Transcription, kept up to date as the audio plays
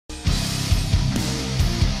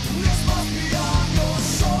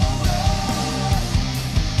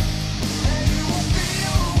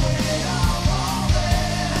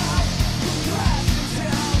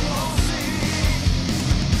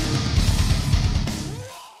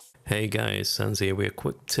Hey guys, Sans here with a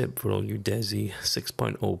quick tip for all you Dayz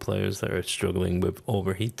 6.0 players that are struggling with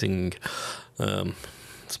overheating.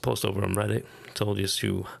 It's a post over on Reddit, told you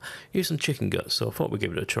to use some chicken guts, so I thought we'd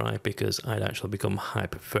give it a try because I'd actually become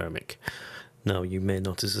hyperthermic. Now you may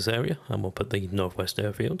notice this area, I'm up at the northwest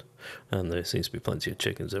airfield and there seems to be plenty of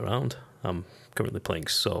chickens around. I'm currently playing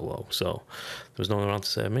solo, so there was no one around to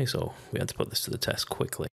save me, so we had to put this to the test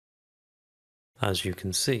quickly. As you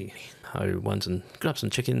can see, I went and grabbed some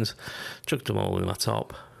chickens, chucked them all in my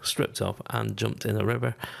top, stripped off and jumped in a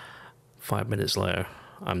river. 5 minutes later,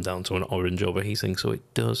 I'm down to an orange overheating, so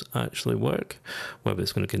it does actually work. Whether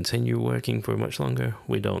it's going to continue working for much longer,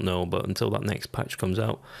 we don't know, but until that next patch comes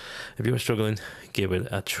out, if you're struggling, give it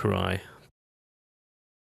a try.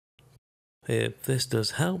 If this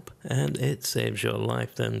does help and it saves your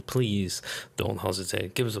life, then please don't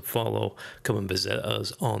hesitate. Give us a follow. Come and visit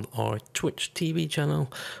us on our Twitch TV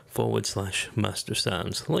channel /Master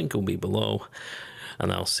Sans. Link will be below.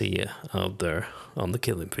 And I'll see you out there on the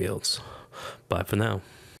killing fields. Bye for now.